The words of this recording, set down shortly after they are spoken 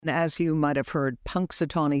As you might have heard,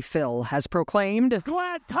 Punxsutawney Phil has proclaimed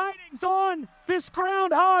glad tidings on this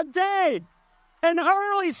Groundhog Day. An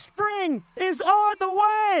early spring is on the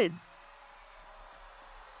way.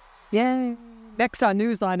 Yay. Next on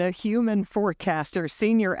Newsline, a human forecaster,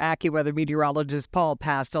 senior Accuweather meteorologist Paul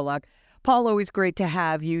Pastelok. Paul, always great to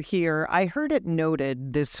have you here. I heard it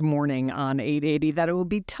noted this morning on 880 that it will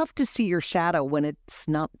be tough to see your shadow when it's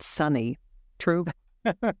not sunny. True?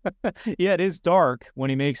 Yeah, it is dark when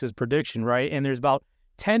he makes his prediction, right? And there's about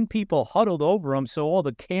 10 people huddled over him, so all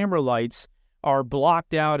the camera lights are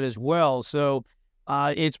blocked out as well. So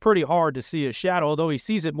it's pretty hard to see a shadow, although he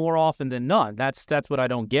sees it more often than none. That's what I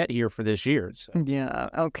don't get here for this year. So. Yeah,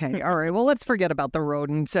 okay. All right. Well, let's forget about the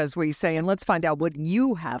rodents, as we say, and let's find out what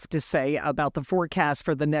you have to say about the forecast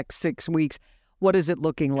for the next 6 weeks. What is it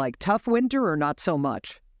looking like? Tough winter or not so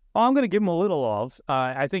much? Oh, I'm going to give him a little of.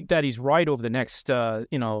 I think that he's right over the next, a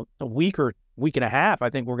week or week and a half. I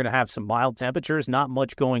think we're going to have some mild temperatures, not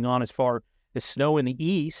much going on as far as snow in the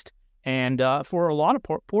east. And for a lot of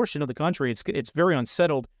portion of the country, it's very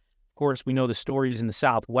unsettled. Of course, we know the stories in the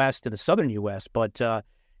Southwest and the Southern U.S., but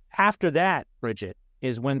after that, Brigitte,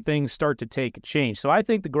 is when things start to take a change. So I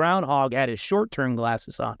think the groundhog had his short-term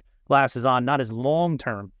glasses on, not his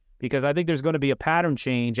long-term, because I think there's going to be a pattern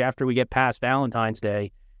change after we get past Valentine's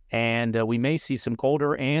Day. And we may see some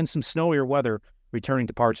colder and some snowier weather returning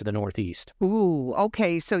to parts of the Northeast. Ooh,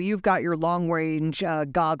 okay. So you've got your long-range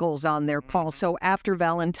goggles on there, Paul. So after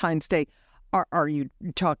Valentine's Day, are you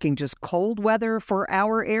talking just cold weather for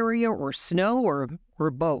our area or snow or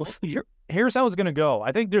both? Well, here's how it's going to go.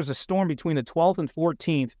 I think there's a storm between the 12th and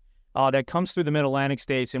 14th that comes through the Mid-Atlantic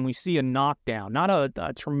states, and we see a knockdown. Not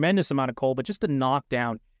a tremendous amount of cold, but just a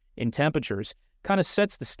knockdown in temperatures. Kind of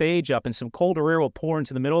sets the stage up, and some colder air will pour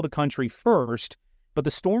into the middle of the country first, but the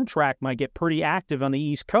storm track might get pretty active on the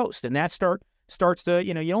East Coast, and that starts to,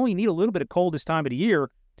 you only need a little bit of cold this time of the year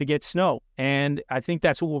to get snow, and I think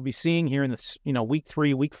that's what we'll be seeing here in the, week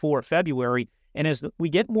 3, week 4 of February, and as we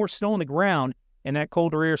get more snow on the ground and that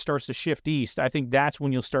colder air starts to shift east, I think that's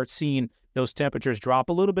when you'll start seeing those temperatures drop.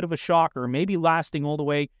 A little bit of a shocker, maybe lasting all the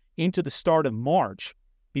way into the start of March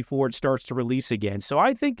before it starts to release again. So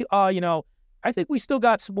I think, I think we still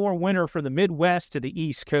got some more winter from the Midwest to the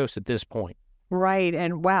East Coast at this point. Right.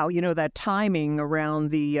 And wow, that timing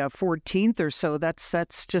around the 14th or so,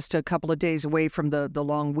 that's just a couple of days away from the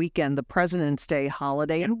long weekend, the President's Day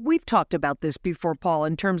holiday. And we've talked about this before, Paul,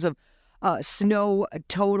 in terms of snow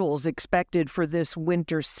totals expected for this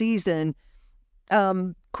winter season.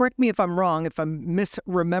 Correct me if I'm wrong, if I'm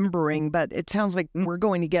misremembering, but it sounds like we're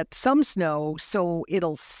going to get some snow, so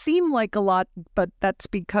it'll seem like a lot, but that's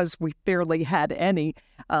because we barely had any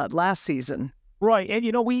last season. Right,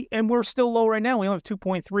 and we're still low right now. We only have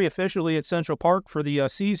 2.3 officially at Central Park for the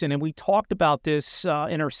season, and we talked about this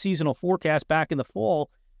in our seasonal forecast back in the fall,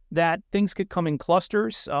 that things could come in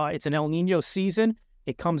clusters. It's an El Nino season.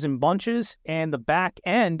 It comes in bunches, and the back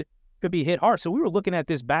end could be hit hard. So we were looking at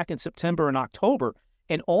this back in September and October,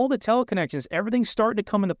 and all the teleconnections, everything's starting to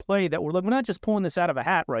come into play that we're not just pulling this out of a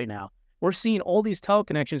hat right now. We're seeing all these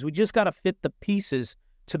teleconnections. We just got to fit the pieces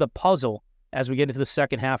to the puzzle as we get into the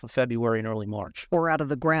second half of February and early March. Or out of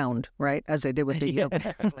the ground, right? As they did with the,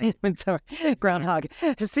 with the Groundhog.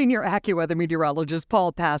 Senior Accuweather meteorologist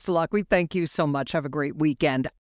Paul Pastelok, we thank you so much. Have a great weekend.